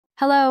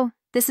Hello,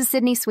 this is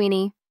Sydney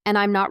Sweeney, and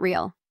I'm not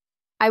real.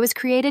 I was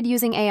created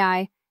using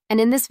AI, and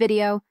in this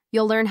video,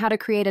 you'll learn how to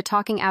create a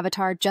talking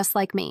avatar just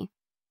like me.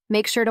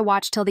 Make sure to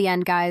watch till the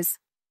end, guys.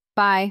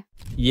 Bye.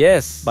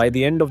 Yes, by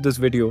the end of this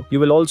video, you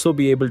will also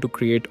be able to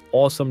create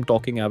awesome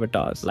talking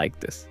avatars like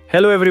this.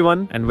 Hello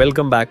everyone and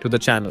welcome back to the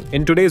channel.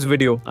 In today's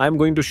video, I'm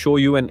going to show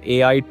you an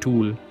AI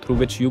tool through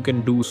which you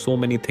can do so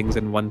many things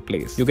in one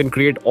place. You can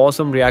create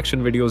awesome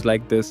reaction videos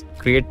like this,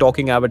 create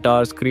talking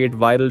avatars, create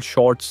viral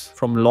shorts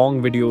from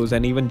long videos,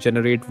 and even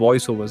generate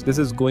voiceovers. This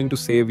is going to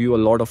save you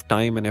a lot of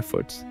time and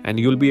efforts, and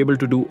you'll be able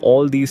to do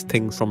all these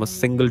things from a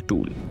single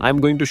tool.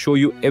 I'm going to show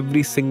you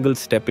every single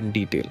step in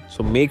detail,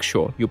 so make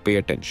sure you pay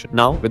attention.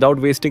 Now, without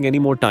wasting any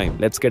more time,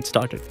 let's get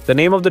started. The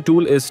name of the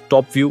tool is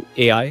Topview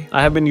AI.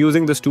 I have been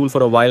using this tool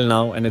for a while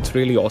now and it's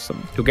really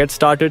awesome. To get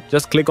started,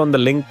 just click on the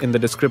link in the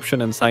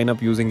description and sign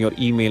up using your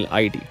email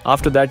ID.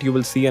 After that, you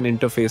will see an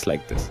interface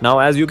like this. Now,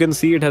 as you can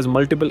see, it has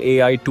multiple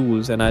AI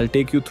tools and I'll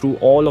take you through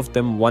all of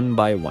them one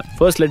by one.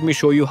 First, let me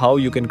show you how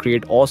you can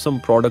create awesome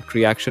product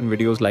reaction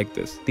videos like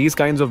this. These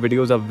kinds of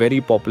videos are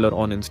very popular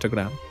on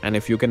Instagram, and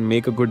if you can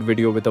make a good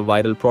video with a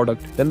viral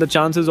product, then the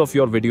chances of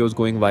your videos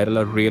going viral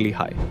are really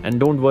high. And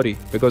don't worry,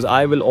 because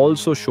I will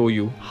also show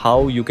you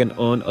how you can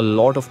earn a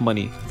lot of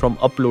money from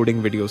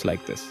uploading videos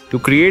like this. To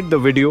create the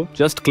video,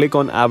 just click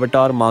on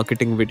Avatar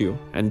Marketing Video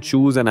and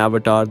choose an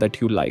avatar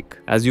that you like.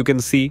 As you can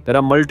see, there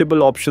are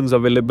multiple options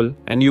available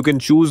and you can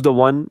choose the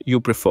one you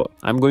prefer.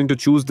 I'm going to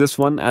choose this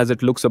one as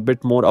it looks a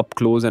bit more up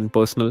close and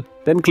personal.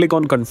 Then click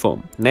on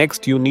Confirm.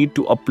 Next, you need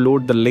to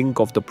upload the link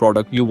of the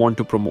product you want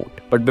to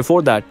promote. But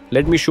before that,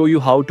 let me show you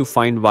how to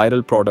find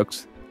viral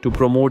products to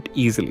promote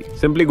easily.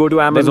 Simply go to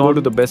Amazon, go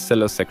to the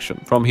bestsellers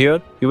section. From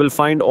here, you will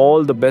find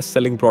all the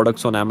best-selling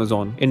products on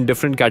Amazon in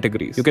different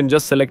categories. You can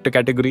just select a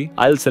category.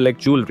 I'll select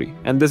jewelry,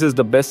 and this is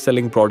the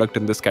best-selling product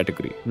in this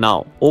category.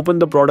 Now, open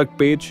the product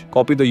page,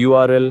 copy the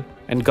URL,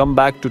 and come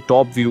back to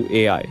Topview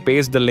AI.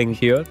 Paste the link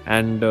here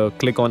and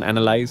click on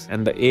Analyze,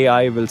 and the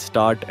AI will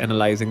start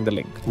analyzing the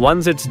link.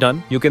 Once it's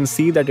done, you can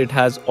see that it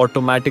has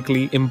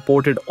automatically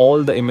imported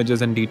all the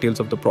images and details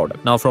of the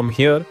product. Now from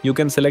here, you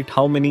can select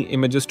how many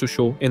images to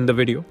show in the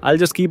video. I'll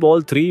just keep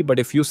all three, but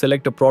if you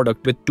select a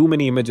product with too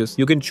many images,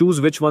 you can choose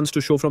which ones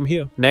to show from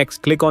here.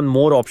 Next, click on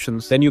More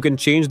Options. Then you can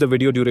change the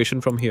video duration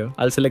from here.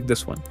 I'll select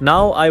this one.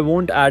 Now I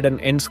won't add an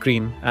end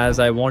screen as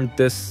I want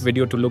this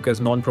video to look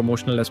as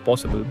non-promotional as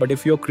possible. But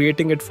if you're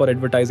creating it for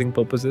advertising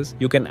purposes,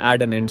 you can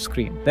add an end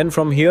screen. Then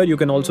from here, you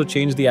can also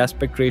change the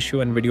aspect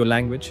ratio and video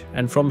language.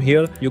 And from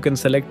here, you can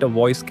select a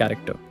voice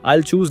character.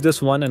 I'll choose this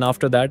one, and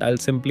after that, I'll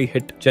simply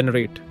hit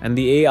generate, and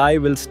the AI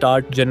will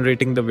start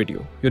generating the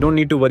video. You don't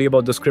need to worry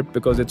about the script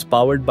because it's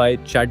powered by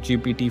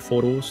ChatGPT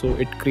 4.0, so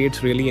it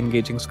creates really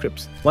engaging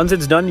scripts. Once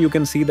it's done, you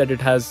can see that it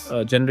has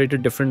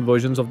generated different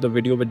versions of the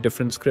video with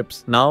different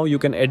scripts. Now you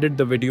can edit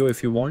the video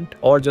if you want,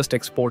 or just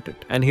export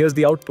it. And here's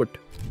the output.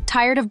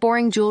 Tired of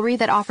boring jewelry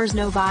that offers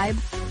no vibe?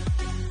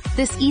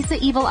 This Issa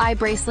Evil Eye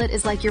bracelet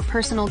is like your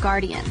personal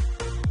guardian.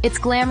 It's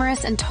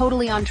glamorous and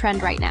totally on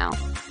trend right now.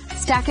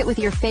 Stack it with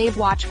your fave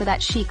watch for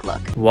that chic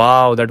look.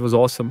 Wow, that was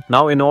awesome.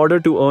 Now, in order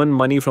to earn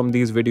money from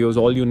these videos,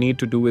 all you need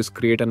to do is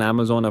create an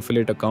Amazon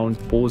affiliate account,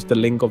 post the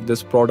link of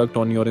this product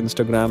on your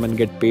Instagram, and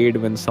get paid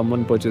when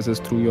someone purchases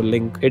through your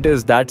link. It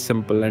is that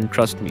simple, and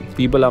trust me,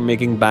 people are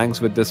making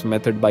banks with this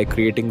method by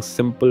creating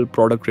simple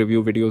product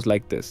review videos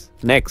like this.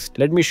 Next,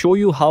 let me show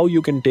you how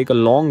you can take a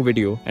long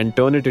video and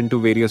turn it into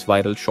various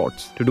viral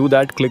shorts. To do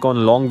that, click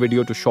on Long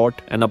Video to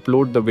Short and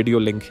upload the video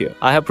link here.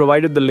 I have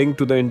provided the link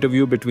to the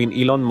interview between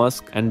Elon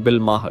Musk and Bill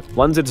Maher.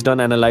 Once it's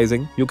done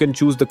analyzing, you can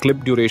choose the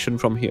clip duration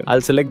from here.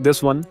 I'll select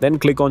this one, then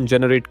click on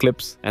Generate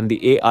Clips, and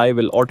the AI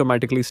will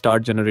automatically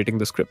start generating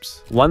the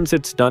scripts. Once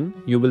it's done,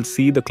 you will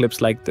see the clips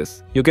like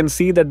this. You can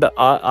see that the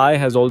AI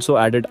has also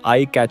added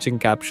eye-catching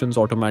captions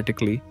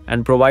automatically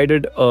and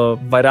provided a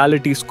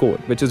virality score,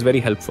 which is very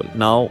helpful.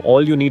 Now,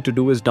 all you need to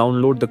do is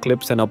download the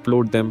clips and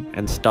upload them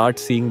and start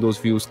seeing those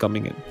views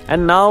coming in.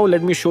 And now,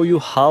 let me show you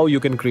how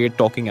you can create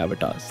talking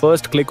avatars.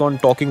 First, click on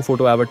Talking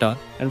Photo Avatar,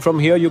 and from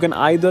here, you can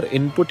either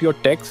input your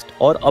text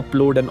or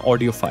upload an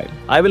audio file.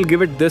 I will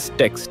give it this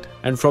text,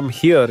 and from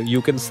here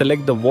you can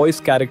select the voice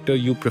character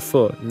you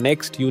prefer.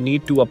 Next, you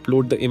need to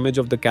upload the image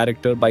of the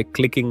character by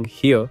clicking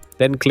here,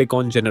 then click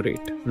on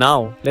Generate.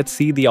 Now, let's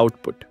see the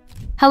output.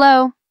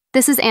 Hello,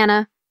 this is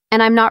Anna,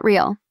 and I'm not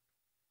real.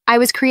 I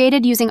was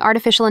created using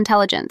artificial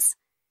intelligence.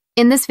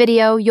 In this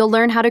video, you'll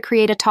learn how to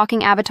create a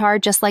talking avatar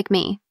just like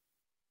me.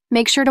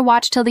 Make sure to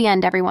watch till the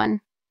end,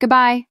 everyone.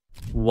 Goodbye.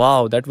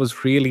 Wow, that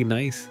was really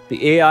nice.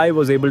 The AI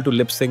was able to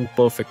lip sync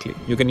perfectly.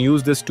 You can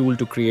use this tool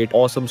to create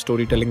awesome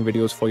storytelling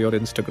videos for your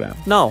Instagram.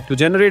 Now, to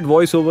generate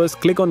voiceovers,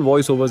 click on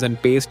Voiceovers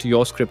and paste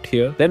your script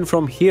here. Then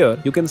from here,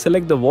 you can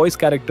select the voice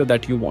character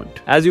that you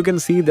want. As you can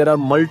see, there are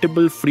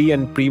multiple free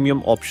and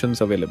premium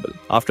options available.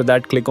 After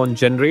that, click on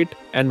Generate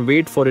and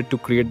wait for it to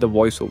create the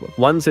voiceover.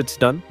 Once it's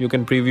done, you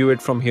can preview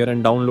it from here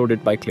and download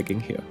it by clicking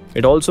here.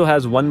 It also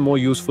has one more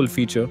useful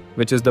feature,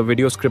 which is the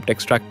video script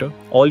extractor.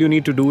 All you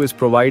need to do is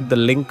provide the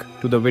link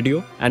link to the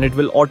video and it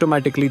will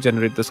automatically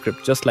generate the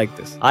script just like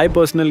this. I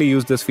personally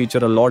use this feature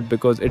a lot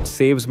because it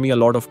saves me a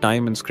lot of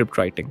time in script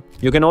writing.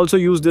 You can also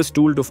use this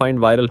tool to find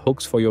viral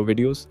hooks for your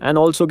videos and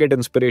also get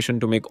inspiration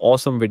to make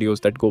awesome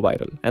videos that go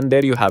viral. And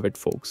there you have it,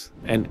 folks.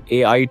 An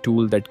AI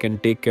tool that can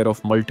take care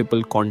of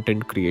multiple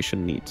content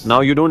creation needs.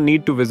 Now you don't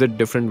need to visit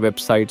different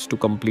websites to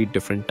complete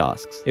different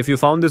tasks. If you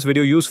found this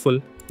video useful,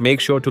 make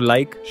sure to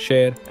like,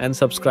 share, and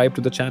subscribe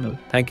to the channel.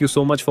 Thank you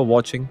so much for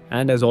watching,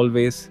 and as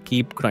always,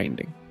 keep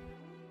grinding.